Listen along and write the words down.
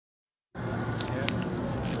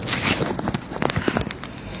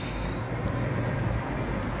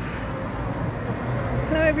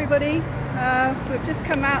everybody. We've just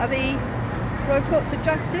come out of the Royal Courts of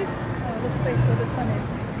Justice. Oh, the space where the sun is.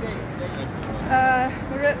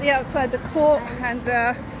 We're at the outside the court, and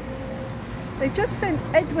they've just sent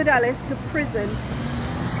Edward Ellis to prison.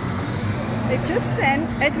 They've just sent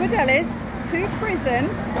Edward Ellis to prison,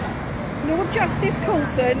 Lord Justice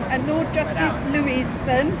Coulson and Lord Justice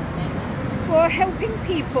Lewison, for helping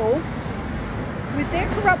people with their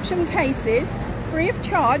corruption cases free of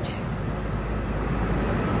charge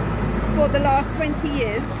for the last 20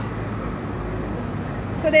 years,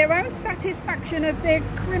 for their own satisfaction of their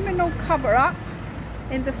criminal cover-up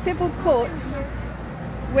in the civil courts,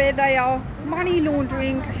 where they are money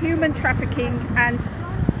laundering, human trafficking and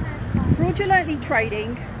fraudulently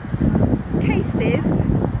trading cases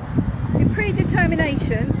in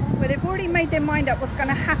predeterminations where they've already made their mind up what's going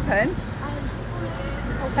to happen.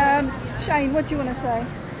 Shane, what do you want to say?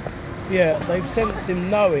 Yeah, they've sentenced him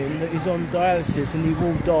knowing that he's on dialysis and he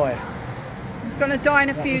will die. He's going to die in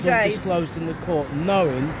a few days. Disclosed in the court,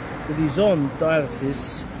 knowing that he's on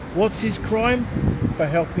dialysis. What's his crime? For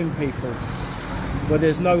helping people. Where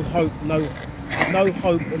there's no hope, no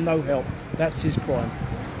hope and no help. That's his crime.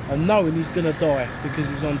 And knowing he's going to die because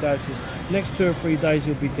he's on dialysis. Next 2 or 3 days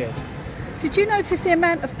he'll be dead. Did you notice the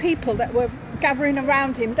amount of people that were gathering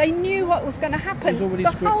around him? They knew what was going to happen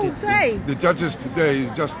the whole day. The judges today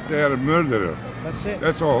is just, they are a murderer. That's it.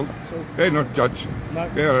 That's all. They're not judge. No.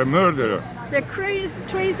 They are a murderer. They're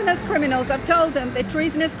treasonous criminals. I've told them they're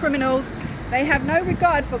treasonous criminals. They have no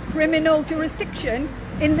regard for criminal jurisdiction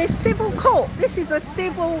in this civil court. This is a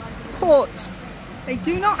civil court. They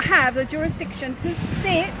do not have the jurisdiction to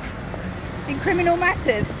sit in criminal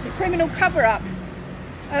matters, the criminal cover-up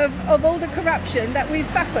of all the corruption that we've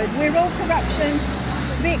suffered. We're all corruption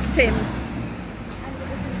victims.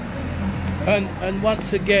 And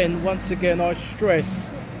once again, I stress,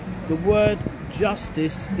 the word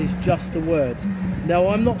justice is just a word. Now,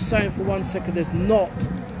 I'm not saying for 1 second there's not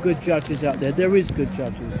good judges out there. There is good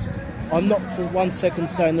judges. I'm not for 1 second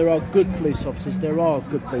saying there are good police officers. There are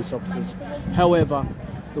good police officers. However,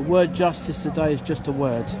 the word justice today is just a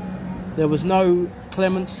word. There was no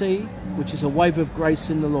clemency, which is a wave of grace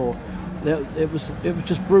in the law. It was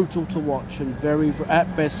just brutal to watch and very,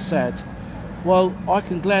 at best, sad. Well, I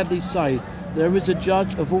can gladly say there is a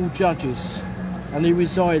judge of all judges, and he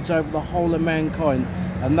resides over the whole of mankind,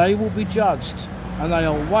 and they will be judged, and they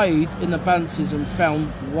are weighed in the balances and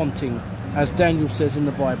found wanting, as Daniel says in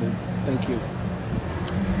the Bible. Thank you.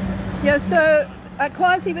 Yeah, so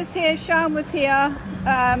Kwasi was here, Sean was here,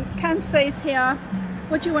 Kansay's here.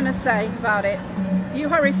 What do you want to say about it? Are you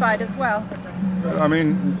horrified as well? I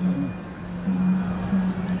mean,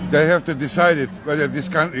 they have to decide it whether this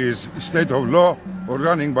country is a state of law or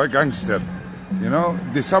running by gangster. You know,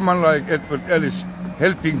 there's someone like Edward Ellis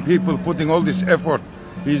helping people, putting all this effort.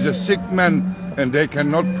 He's a sick man, and they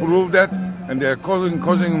cannot prove that, and they are calling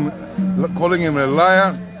him a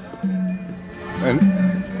liar, and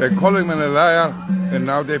they're calling him a liar, and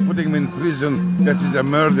now they're putting him in prison. That is a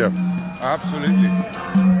murder. Absolutely.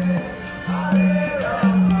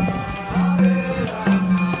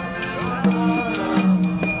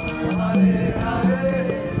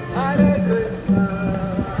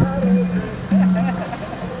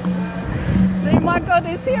 My God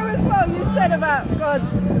is here as well. You said about God,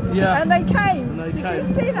 yeah, and they came. Did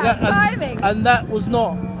you see that timing? And that was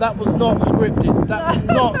not scripted. That was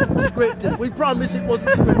not scripted. We promise it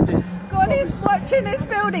wasn't scripted. God is watching this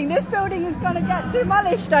building. This building is going to get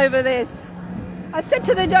demolished over this. I said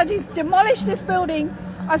to the judges, demolish this building.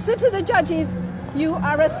 I said to the judges, you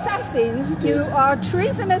are assassins. You are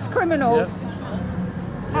treasonous criminals.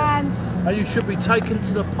 Yep. And you should be taken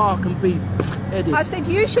to the park and be headed. I said,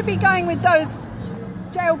 you should be going with those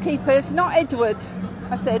jail keepers, not Edward,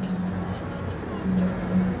 I said.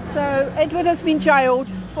 So Edward has been jailed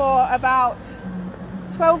for about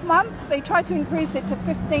 12 months. They tried to increase it to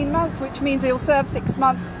 15 months, which means he'll serve 6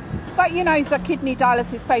 months. But you know, he's a kidney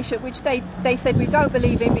dialysis patient, which they said we don't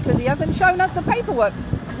believe him because he hasn't shown us the paperwork.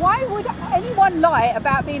 Why would anyone lie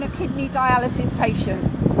about being a kidney dialysis patient?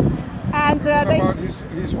 And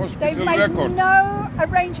they've made no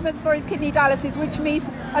arrangements for his kidney dialysis, which means,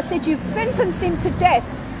 I said, you've sentenced him to death.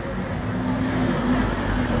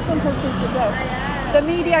 Sentenced him to death. The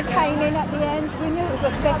media came in at the end. We knew it was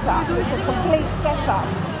a setup. It was a complete setup.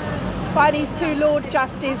 by these two Lord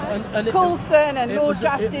Justice Coulson and Lord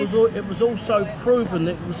Justice. It was also proven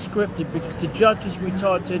that it was scripted because the judges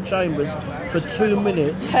retired to their chambers for 2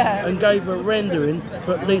 minutes and gave a rendering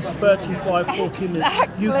for at least 35, 40 minutes.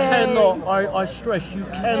 You cannot, I stress, you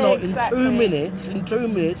cannot in 2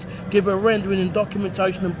 minutes give a rendering and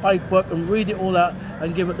documentation and paperwork and read it all out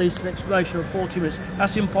and give at least an explanation of 40 minutes.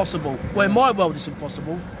 That's impossible. Well, in my world it's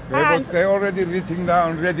impossible. Yeah, but they're already written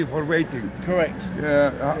down, ready for waiting. Correct.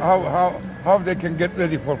 Yeah, how they can get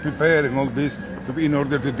ready for preparing all this in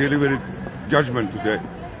order to deliver it judgment today?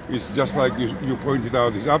 It's just like you pointed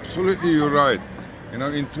out. It's absolutely, you're right. You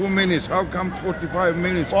know, in 2 minutes, how come 45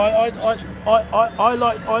 minutes? I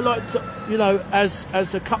like to, you know, as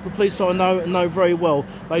a couple of police I know very well,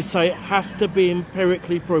 they say it has to be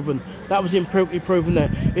empirically proven. That was empirically proven there.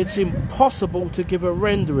 It's impossible to give a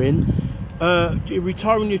rendering,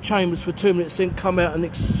 retire in your chambers for 2 minutes, then come out and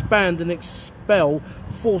expand and expel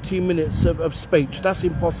 40 minutes of speech. That's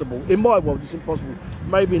impossible. In my world, it's impossible.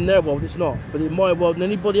 Maybe in their world, it's not. But in my world and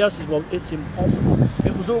anybody else's world, it's impossible.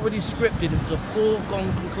 It was already scripted. It was a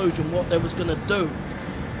foregone conclusion what they was going to do.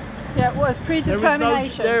 Yeah, it was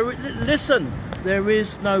predetermination. Listen, there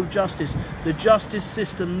is no justice. The justice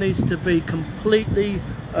system needs to be completely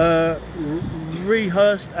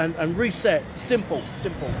rehearsed and reset. Simple.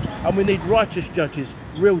 And we need righteous judges,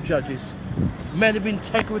 real judges, men of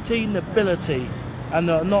integrity, nobility, and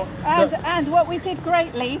not. And what we did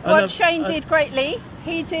greatly, what Shane did greatly,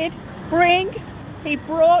 he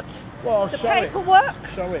brought the paperwork.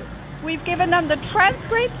 Show it. We've given them the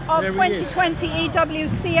transcript of 2020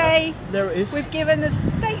 EWCA. There it is. We've given the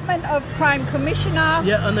statement of Crime Commissioner.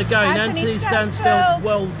 Yeah, and again, Anthony Stansfield,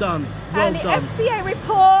 well done. And the FCA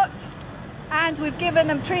report. And we've given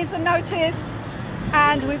them treason notice.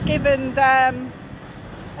 And we've given them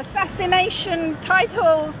assassin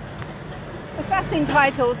titles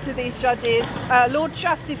to these judges, Lord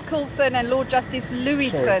Justice Coulson and Lord Justice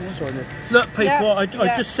Lewison. Sorry. Look, people, I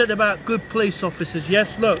just said about good police officers.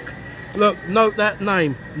 Yes, look, note that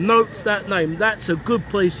name. That's a good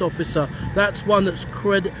police officer. That's one that's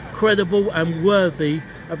credible and worthy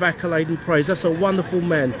of accolade and praise. That's a wonderful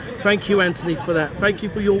man. Thank you, Anthony, for that. Thank you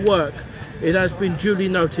for your work. It has been duly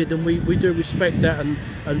noted, and we do respect that, and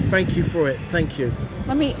thank you for it. Thank you.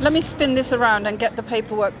 Let me spin this around and get the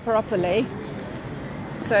paperwork properly.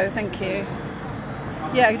 So thank you.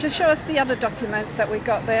 Yeah, just show us the other documents that we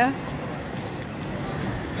got there.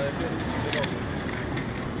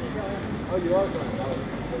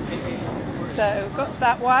 So got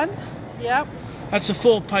that one. Yep. That's a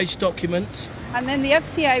 4-page document. And then the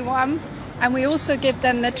FCA one. And we also give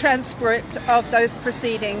them the transcript of those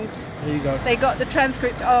proceedings. There you go. They got the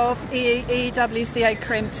transcript of EWCA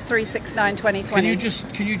CRIM 369/2020. Can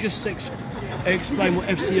you just explain what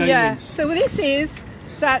FCA means? Yeah. So this is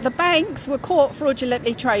that the banks were caught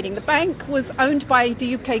fraudulently trading. The bank was owned by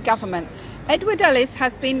the UK government. Edward Ellis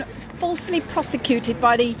has been falsely prosecuted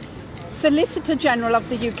by the Solicitor General of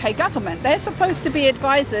the UK government. They're supposed to be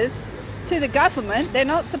advisors to the government. They're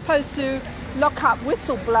not supposed to lock up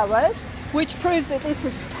whistleblowers, which proves that this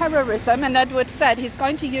is terrorism, and Edward said he's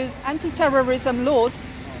going to use anti-terrorism laws.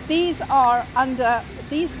 These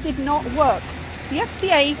did not work. The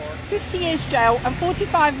FCA 50 years jail and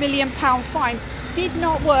 £45 million fine did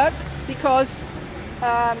not work because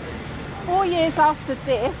 4 years after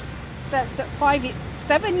this, so that's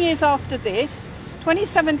 7 years after this,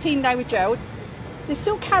 2017 they were jailed. They're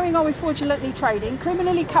still carrying on with fraudulently trading,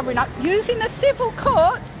 criminally covering up, using the civil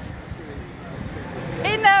courts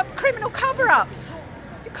in criminal cover-ups.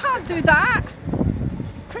 You can't do that.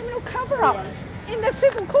 Criminal cover-ups in the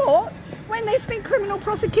civil court when there's been criminal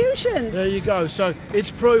prosecutions. There you go. So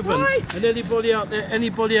it's proven. Right. And anybody out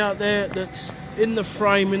there that's in the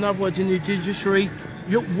frame, in other words, in the judiciary,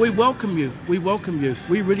 we welcome you. We welcome you.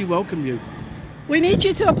 We really welcome you. We need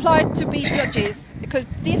you to apply to be judges because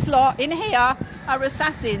this lot in here are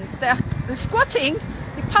assassins. They're squatting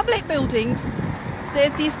in public buildings. They're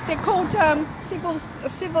called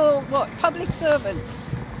public servants,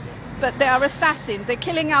 but they are assassins. They're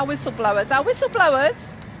killing our whistleblowers. Our whistleblowers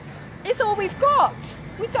is all we've got.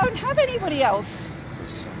 We don't have anybody else,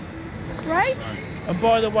 right? And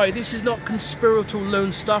by the way, this is not conspiratorial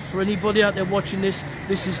loon stuff for anybody out there watching this.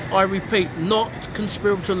 This is, I repeat, not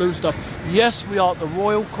conspiratorial loon stuff. Yes, we are at the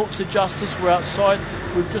Royal Courts of Justice. We're outside.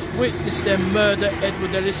 We've just witnessed them murder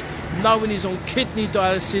Edward Ellis, knowing he's on kidney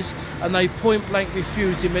dialysis, and they point blank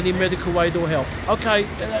refused him any medical aid or help. Okay,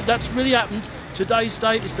 that's really happened. Today's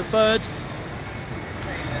date is the 3rd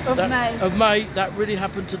of May. That really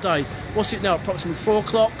happened today. What's it now? Approximately 4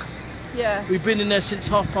 o'clock. Yeah. We've been in there since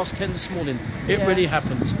 10:30 this morning. It really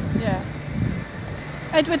happened. Yeah.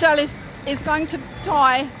 Edward Ellis is going to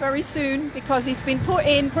die very soon because he's been put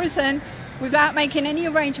in prison without making any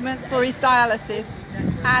arrangements for his dialysis.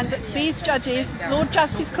 And these judges, Lord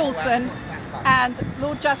Justice Coulson and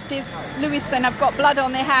Lord Justice Lewison, have got blood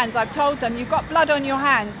on their hands. I've told them, you've got blood on your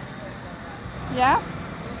hands. Yeah?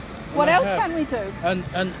 What else can we do?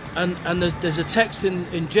 And there's a text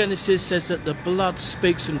in Genesis says that the blood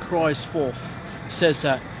speaks and cries forth. It says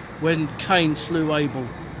that when Cain slew Abel,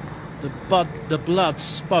 the blood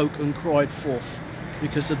spoke and cried forth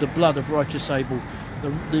because of the blood of righteous Abel.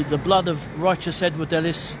 The blood of righteous Edward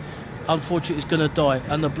Ellis, unfortunately, is going to die,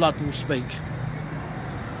 and the blood will speak.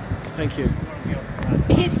 Thank you.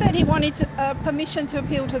 He said he wanted permission to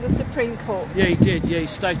appeal to the Supreme Court. Yeah, he did. Yeah, he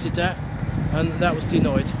stated that, and that was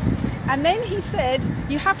denied. And then he said,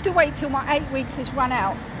 you have to wait till my 8 weeks is run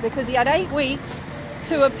out, because he had 8 weeks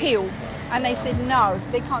to appeal. And they said, no,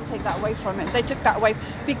 they can't take that away from him. They took that away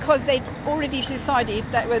because they'd already decided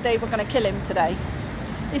that they were going to kill him today.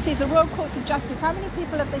 This is a Royal Courts of Justice. How many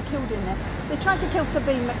people have they killed in there? They tried to kill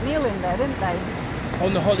Sabine McNeil in there, didn't they?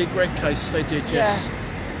 On the Holly Gregg case, they did, yes.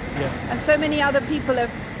 Yeah. And so many other people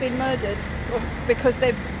have been murdered because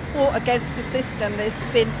they've fought against the system. There's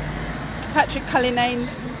been Patrick Cullinane,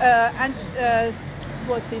 and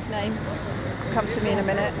what's his name? Come to me in a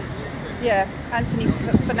minute. Yeah, Anthony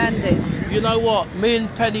Fernandez. You know what? Me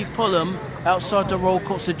and Penny Pullum, outside the Royal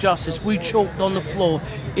Courts of Justice, we chalked on the floor,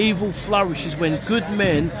 evil flourishes when good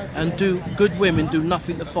men and good women do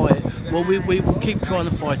nothing to fight it. Well, we will keep trying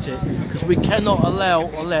to fight it, because we cannot allow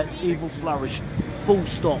or let evil flourish. Full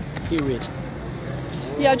stop, period.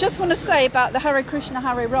 Yeah, I just want to say about the Hare Krishna,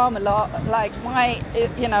 Hare Rama lot, like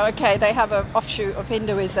okay, they have an offshoot of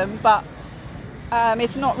Hinduism, but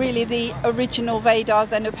it's not really the original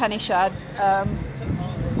Vedas and Upanishads.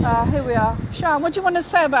 Here we are. Sean, what do you want to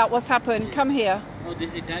say about what's happened? Come here. Oh,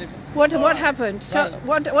 this is terrible. What happened?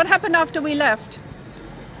 What happened after we left?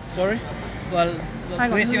 Sorry? Well,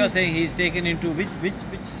 Tracy was saying he's taken into which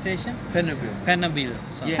station? Pentoville. Pentoville.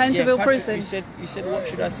 Yeah, Pentoville Patrick, prison. You said, what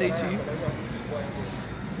should I say to you?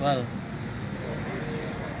 Well,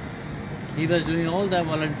 he was doing all the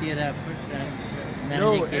volunteer effort and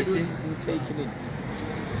managing cases. Taking it.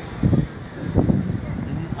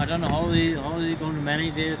 I don't know how he going to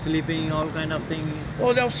manage their sleeping, all kind of thing.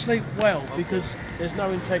 Well, they'll sleep well because there's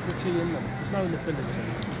no integrity in them. There's no nobility.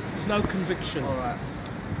 There's no conviction. All right.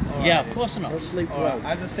 Yeah, of course not. They'll sleep All well.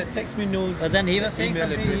 right. As I said, text me news. But then he was saying email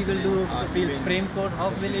something he will do appeal Supreme Court. How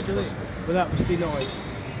will he do it? But that was denied.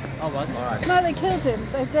 How was it? All right. No, they killed him.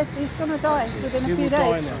 He's going to die within a He few will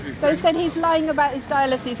die days. now. They said he's lying about his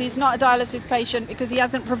dialysis. He's not a dialysis patient because he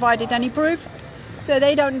hasn't provided any proof. So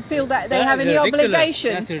they don't feel that they have any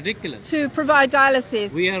obligation That's ridiculous. to provide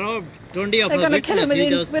dialysis. We are all 20 of They're going to kill him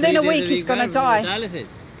within a week. He's going to die. Dialysis.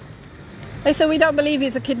 They said we don't believe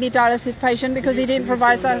he's a kidney dialysis patient because he didn't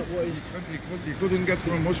provide us. He couldn't get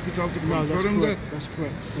from hospital to confirm that. That's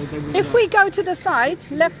correct. So they will If we go to the side,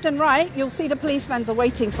 left and right, you'll see the policemen are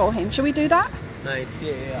waiting for him. Shall we do that? Nice.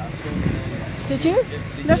 Yeah. Did you?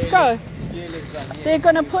 Let's go. They're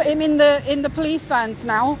going to put him in the police vans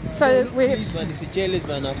now. So we. It's a jailers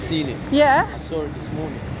van. I've seen it. Yeah. I saw it this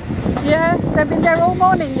morning. Yeah. They've been there all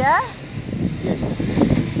morning. Yeah.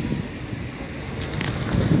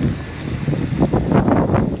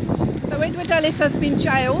 So Edward Ellis has been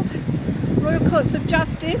jailed. Royal Courts of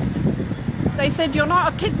Justice. They said you're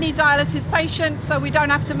not a kidney dialysis patient, so we don't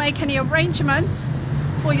have to make any arrangements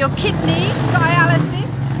for your kidney dialysis,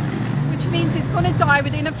 which means he's going to die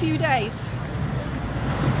within a few days.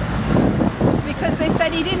 Because they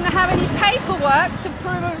said he didn't have any paperwork to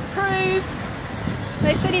prove.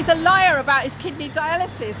 They said he's a liar about his kidney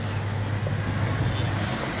dialysis.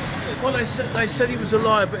 Well, they said he was a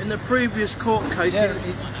liar, but in the previous court case,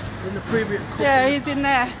 in the previous court Yeah, he's in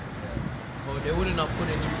there. Oh, they wouldn't have put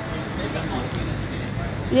any.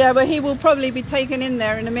 Yeah, but he will probably be taken in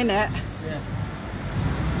there in a minute.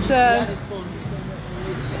 So,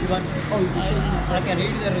 I can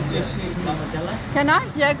read the registration number, shall I? can I?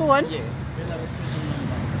 Yeah, go on.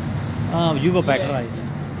 You go batterize.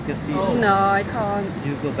 You can see. No, I can't.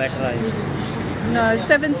 You go batterize. No,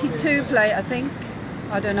 72 plate, I think.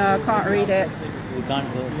 I don't know, I can't read it. We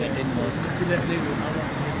can't go get in most.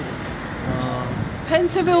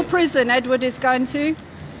 Pentoville prison, Edward is going to.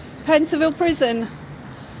 Pentoville prison.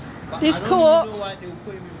 This court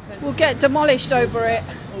will get demolished over it.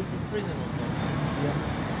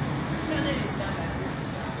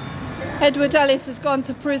 Edward Ellis has gone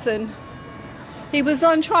to prison. He was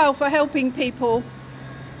on trial for helping people.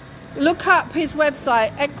 Look up his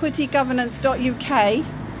website, equitygovernance.uk,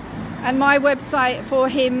 and my website for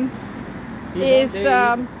him is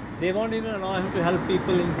They won't even allow him to help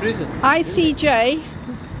people in prison.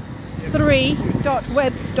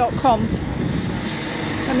 ICJ3.webs.com.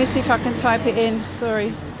 Let me see if I can type it in.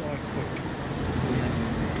 Sorry.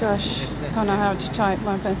 Gosh, I don't know how to type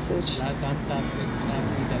my message.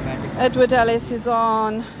 Edward Ellis is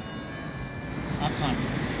on. I can't.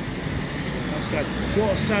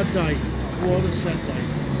 What a sad day. What a sad day.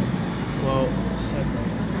 Well, Sad day.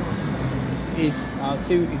 I'll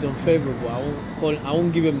say it's unfavorable. I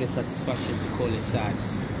won't give them the satisfaction to call it sad.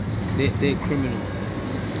 They're criminals.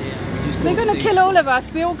 They're going to kill all of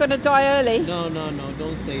us. We're all going to die early. No,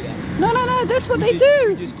 don't say that. No, that's what they We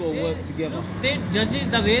do. just go work together. They judges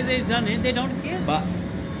the way they've done it, they don't care. But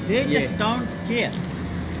They just don't care.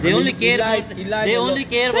 They only care about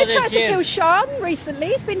They tried to kill Sean recently.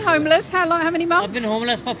 He's been homeless. How many months? I've been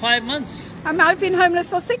homeless for 5 months. I've been homeless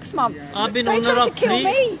for 6 months. I've been They owner tried to of kill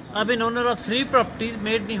three. me. I've been owner of 3 properties,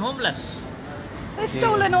 made me homeless. They've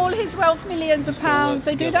stolen all his wealth, millions of pounds.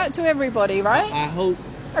 They do that to everybody, right? I hope.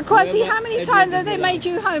 Kwasi, how many times have they made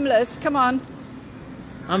you homeless? Come on.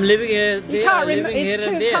 I'm living here. You They can't are living here it's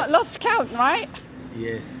and too there. lost count, right?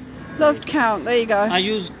 Yes. Lost count. There you go. I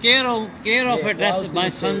use care of address my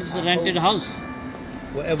son's rented house.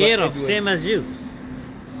 Care of, same as you.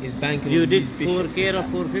 Is banking. You did for care of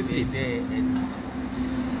 450.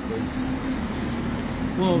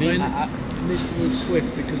 Well, then, Mr. Wood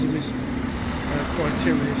Swift because of his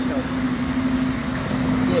criteria himself.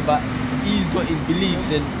 Yeah, but he's got his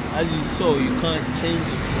beliefs, and as you saw, you can't change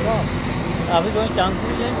it. So. Are we going down to the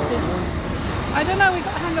I don't know. We've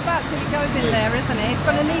got to hang about till he goes in there, isn't he? He's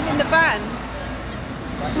got to leave in the van.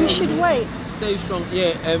 We should wait. Stay strong.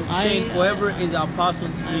 Yeah, Shane, whoever it is, I'll pass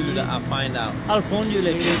on to you that I find out. I'll phone you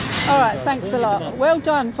later. All right. Thanks a lot. Well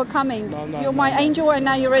done for coming. You're my angel, and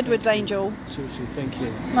now you're Edward's angel. Seriously, thank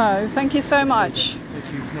you. No, thank you so much. Thank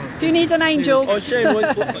you. No, If you need an angel, Oh, Shane,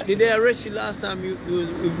 did they arrest you last time you was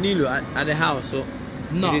with Nilo at the house? So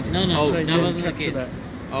No. It is- No, Oh, that wasn't the capture case. that.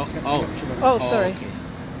 oh sorry. Okay.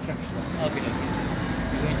 Capture that. Okay. You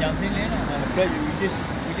going dancing later?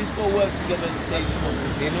 We just go work together and stay strong.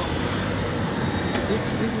 You know,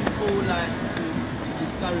 this is all like to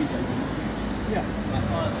discourage us. Yeah.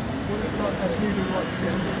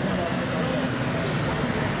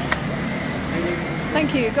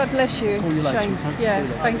 Thank you. God bless you, Call you later. Shane. Call you Yeah.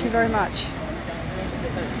 later. Thank you very much.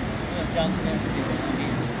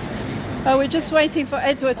 Oh, we're just waiting for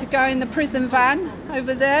Edward to go in the prison van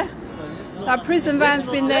over there. Our prison van's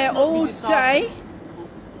been there all day.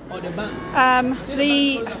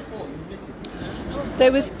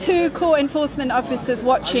 There was 2 court enforcement officers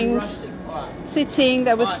watching, sitting.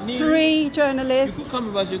 There was 3 You could journalists. come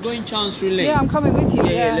with us. You're going Chancery Lane. Yeah, I'm coming with you.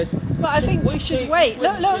 Yeah, Yeah, let's- but I think we should wait.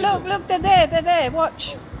 Look! They're there. They're there.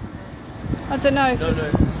 Watch. I don't know. No,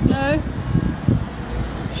 it's not. No.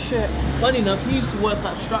 Shit. Funny enough, he used to work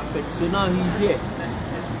at Stratford, so now he's here.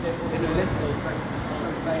 Anyway, let's go.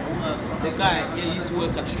 The guy, he used to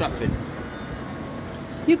work at Stratford.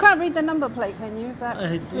 You can't read the number plate, can you?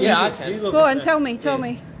 Yeah, I can. Go on, tell me.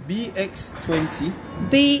 BX20.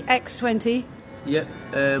 BX20 Yep.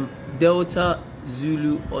 Delta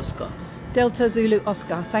Zulu Oscar. Delta Zulu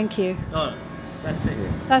Oscar. Thank you. Oh, that's it.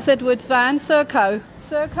 That's Edward's van. Serco.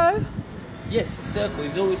 Yes, circle.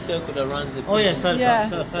 He's always circled around the. Oh, yes, Yeah.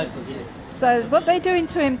 yes. So what they doing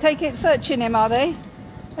to him? Searching him, are they?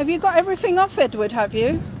 Have you got everything off Edward? Have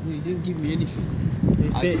you? He didn't give me anything.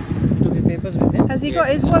 You took the papers with him? Has he got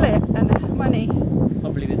his wallet and money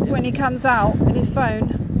Probably with him. when he comes out and his phone?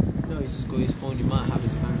 No, he's just got his phone. He might have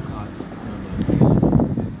his bank card.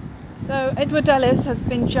 So Edward Ellis has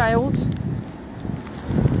been jailed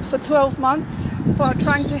for 12 months for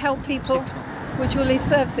trying to help people, which will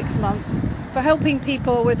serve 6 months, for helping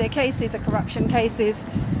people with their cases, their corruption cases.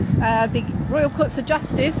 The Royal Courts of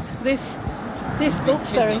Justice, this book,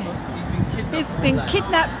 sorry, it's been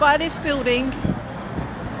kidnapped by this building.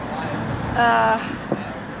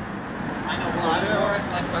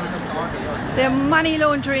 They're money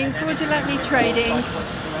laundering, fraudulently trading,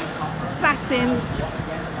 assassins.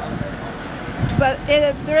 But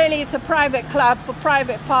really it's a private club for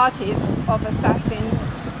private parties of assassins.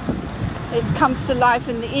 It comes to life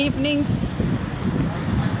in the evenings.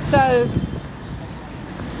 So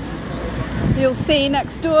you'll see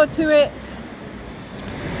next door to it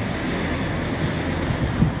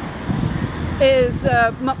is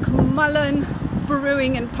Macmullen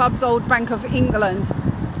Brewing and Pubs Old Bank of England.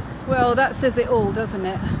 Well, that says it all, doesn't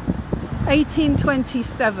it?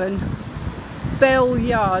 1827, Bell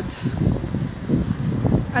Yard.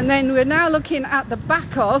 And then we're now looking at the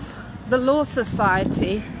back of the Law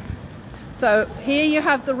Society. So here you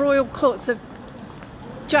have the Royal Courts of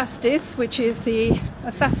Justice, which is the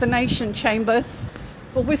assassination chambers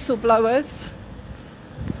for whistleblowers.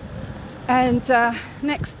 And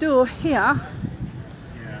next door here,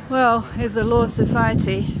 well, is the Law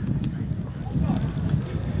Society.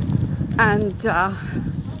 And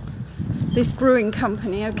this brewing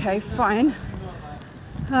company. Okay, fine.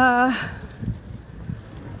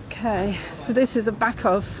 Okay, so this is the back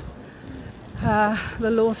of the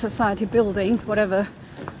Law Society building, whatever.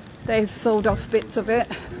 They've sold off bits of it.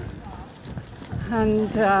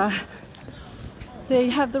 And they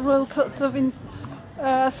have the Royal Courts of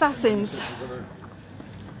Assassins.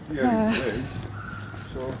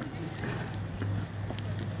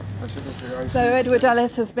 So Edward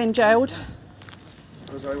Ellis has been jailed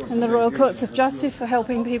in the Royal Courts of Justice for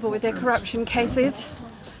helping people with their corruption cases.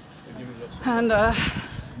 And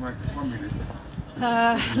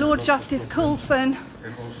Lord Justice Coulson,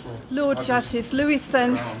 Lord Justice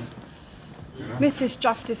Lewison, Mrs.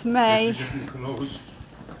 Justice May,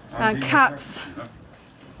 and Katz,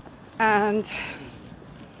 and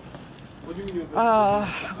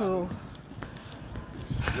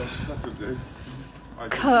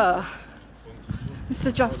Kerr,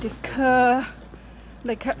 Mr. Justice Kerr.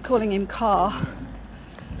 They kept calling him Carr.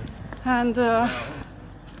 And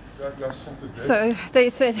so they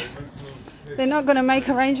said they're not going to make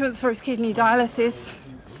arrangements for his kidney dialysis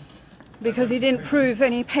because he didn't prove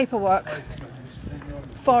any paperwork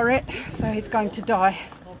for it, so he's going to die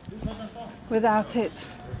without it.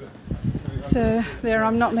 So there,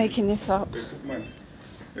 I'm not making this up.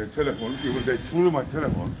 It's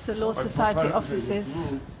the Law Society offices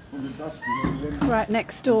right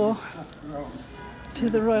next door to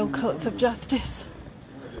the Royal Courts of Justice.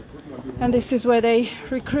 And this is where they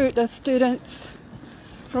recruit the students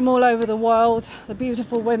from all over the world, the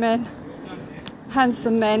beautiful women,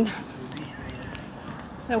 handsome men.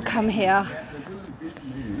 They'll come here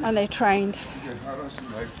and they're trained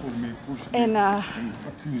in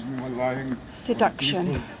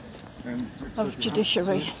seduction of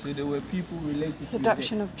judiciary,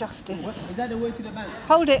 seduction of justice.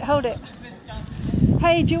 Hold it, hold it.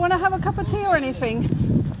 Hey, do you want to have a cup of tea or anything?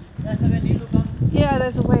 Yeah,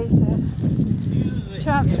 there's a way to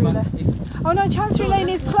Chancery Lane. Oh no, Chancery Lane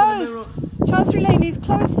is closed. Chancery Lane is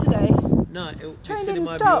closed today. No, train didn't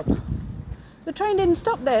stop. The train didn't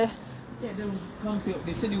stop there. Yeah,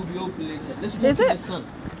 they said it will be open later. Let's walk in the sun.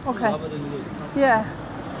 Okay. Yeah.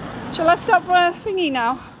 Shall I stop thingy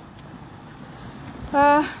now?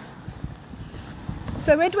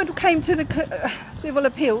 So Edward came to the civil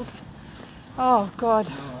appeals. Oh God.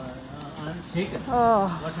 I'm shaken.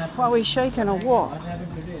 Oh, are we shaken or what? What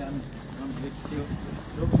happened today? I'm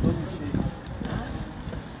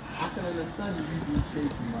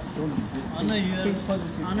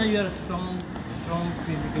I know you're a strong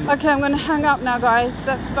physically. Okay, I'm going to hang up now, guys.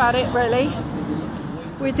 That's about it, really.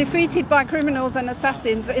 We're defeated by criminals and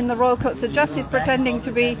assassins in the Royal Courts of Justice, pretending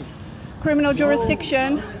to be criminal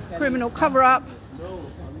jurisdiction, criminal cover-up,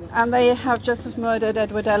 and they have just murdered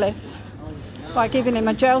Edward Ellis by giving him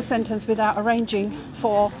a jail sentence without arranging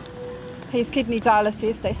for his kidney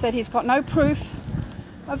dialysis. They said he's got no proof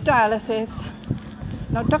of dialysis,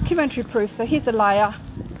 no documentary proof, so he's a liar,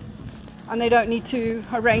 and they don't need to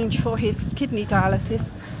arrange for his kidney dialysis.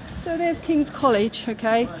 So there's King's College,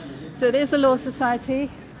 okay, so there's the Law Society,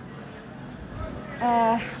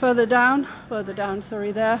 further down,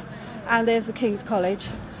 sorry, there, and there's the King's College.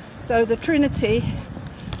 So the Trinity,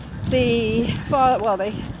 the Father, well,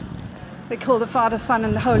 they call the Father, Son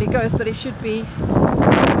and the Holy Ghost, but it should be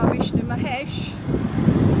Vishnu Mahesh,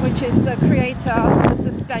 which is the creator,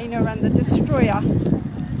 the sustainer and the destroyer.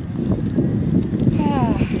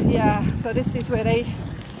 Yeah, so this is where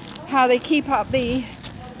how they keep up the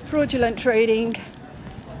fraudulent trading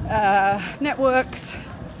networks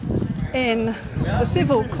in the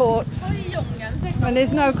civil courts when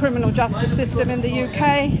there's no criminal justice system in the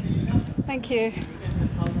UK. Thank you.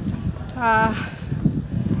 Yeah.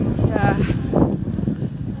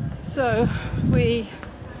 So we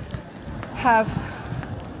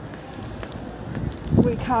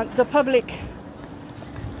can't, the public,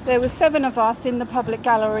 there were 7 of us in the public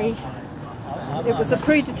gallery. It was a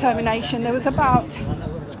predetermination. There was about 2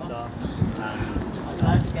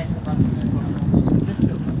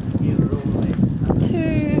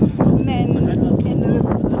 men in the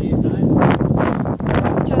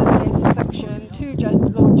journalist section, 2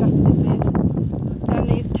 Lord Justices, and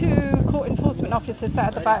these 2 court enforcement officers sat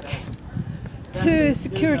at the back, 2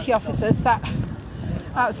 security officers sat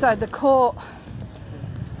outside the court,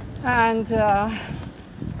 and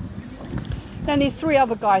then these 3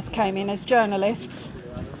 other guys came in as journalists.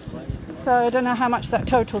 So I don't know how much that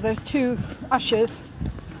totals. There's 2 ushers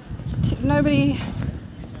nobody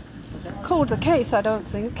called the case, I don't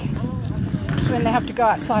think. It's when they have to go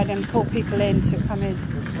outside and call people in to come in.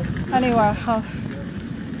 Anyway,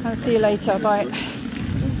 I'll see you later. Bye.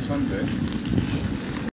 Sunday.